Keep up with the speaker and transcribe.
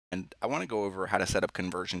And I want to go over how to set up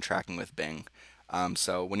conversion tracking with Bing.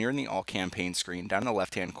 So when you're in the all campaign screen, down in the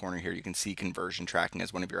left-hand corner here, you can see conversion tracking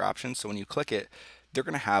as one of your options. So when you click it, they're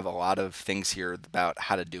going to have a lot of things here about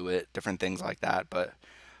how to do it, different things like that. But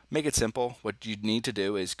make it simple. What you need to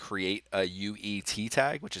do is create a UET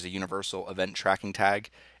tag, which is a universal event tracking tag.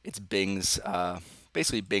 It's Bing's,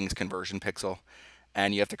 basically Bing's conversion pixel,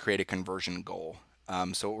 and you have to create a conversion goal.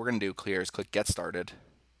 So what we're going to do clear is click Get Started,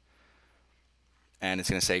 and it's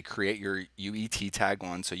going to say create your UET tag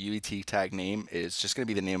one. So UET tag name is just going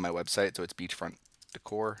to be the name of my website. So it's beachfront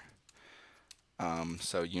decor.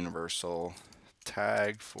 So universal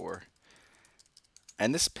tag for,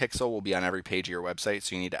 and this pixel will be on every page of your website.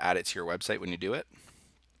 So you need to add it to your website when you do it.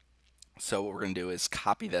 So what we're going to do is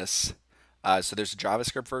copy this. So there's a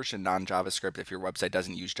JavaScript version, non-JavaScript. If your website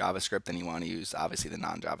doesn't use JavaScript, then you want to use obviously the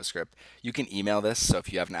non-JavaScript. You can email this. So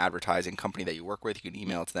if you have an advertising company that you work with, you can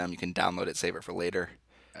email it to them. You can download it, save it for later.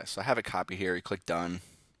 So I have it copied here. You click done.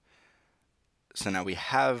 So now we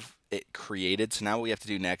have it created. So now what we have to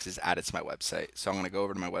do next is add it to my website. So I'm going to go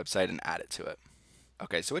over to my website and add it to it.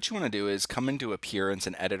 Okay, so what you want to do is come into Appearance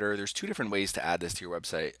and Editor. There's two different ways to add this to your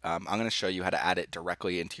website. I'm going to show you how to add it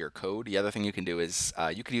directly into your code. The other thing you can do is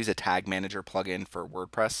you can use a Tag Manager plugin for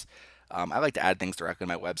WordPress. I like to add things directly to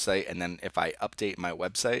my website, and then if I update my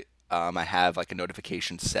website, I have like a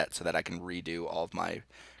notification set so that I can redo all of my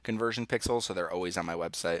conversion pixels so they're always on my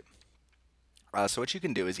website. So what you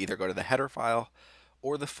can do is either go to the header file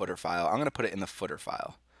or the footer file. I'm going to put it in the footer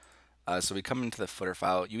file. So we come into the footer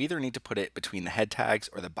file. You either need to put it between the head tags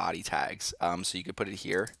or the body tags. So you could put it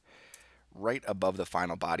here, right above the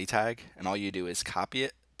final body tag, and all you do is copy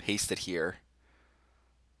it, paste it here,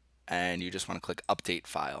 and you just want to click Update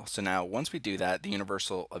File. So now once we do that, the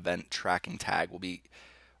universal event tracking tag will be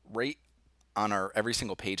right on our every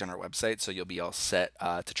single page on our website, so you'll be all set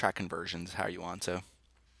to track conversions how you want to.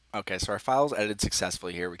 Okay, so our file's edited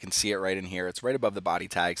successfully here. We can see it right in here. It's right above the body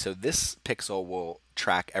tag. So this pixel will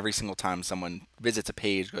track every single time someone visits a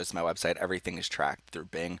page, goes to my website, everything is tracked through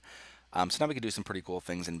Bing. So now we can do some pretty cool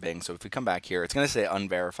things in Bing. So if we come back here, it's going to say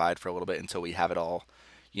unverified for a little bit until we have it all,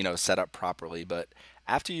 set up properly. But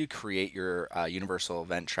after you create your universal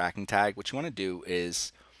event tracking tag, what you want to do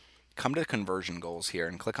is come to conversion goals here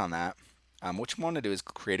and click on that. What you want to do is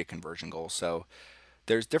create a conversion goal. So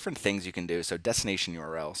there's different things you can do. So destination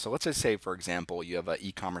URL. So let's just say, for example, you have an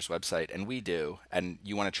e-commerce website, and we do, and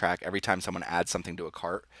you want to track every time someone adds something to a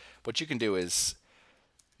cart. What you can do is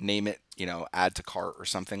name it, add to cart or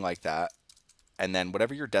something like that. And then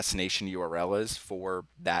whatever your destination URL is for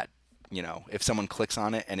that, if someone clicks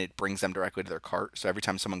on it and it brings them directly to their cart. So every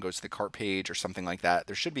time someone goes to the cart page or something like that,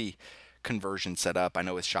 there should be conversion set up. I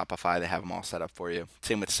know with Shopify, they have them all set up for you.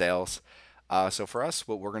 Same with sales. So for us,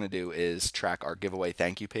 what we're going to do is track our giveaway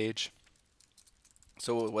thank you page.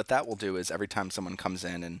 So what that will do is every time someone comes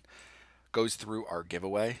in and goes through our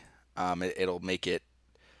giveaway, it'll make it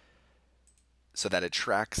so that it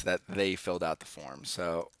tracks that they filled out the form.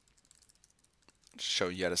 So show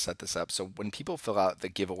you how to set this up. So when people fill out the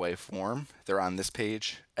giveaway form, they're on this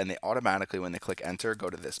page, and they automatically, when they click enter, go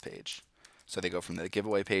to this page. So they go from the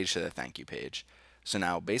giveaway page to the thank you page. So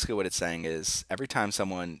now basically what it's saying is every time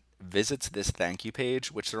someone visits this thank you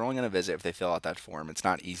page, which they're only going to visit if they fill out that form, it's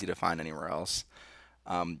not easy to find anywhere else.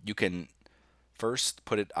 You can first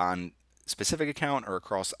put it on specific account or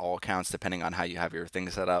across all accounts depending on how you have your thing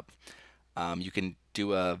set up. You can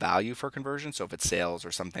do a value for conversion, so if it's sales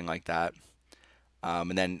or something like that.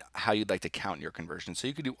 And then how you'd like to count your conversion. So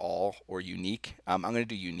you could do all or unique. I'm going to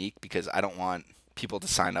do unique because I don't want people to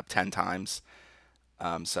sign up 10 times.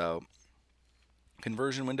 So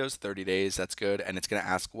conversion windows 30 days, that's good, and it's going to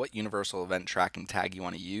ask what universal event tracking tag you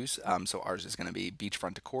want to use. So ours is going to be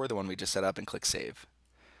beachfront decor, the one we just set up, and click save.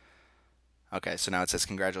 Okay, so now it says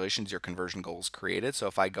congratulations, your conversion goal is created. So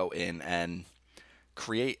if I go in and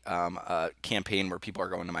create a campaign where people are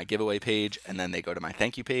going to my giveaway page and then they go to my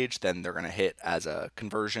thank you page, then they're going to hit as a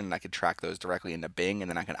conversion, and I could track those directly into Bing,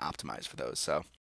 and then I can optimize for those. So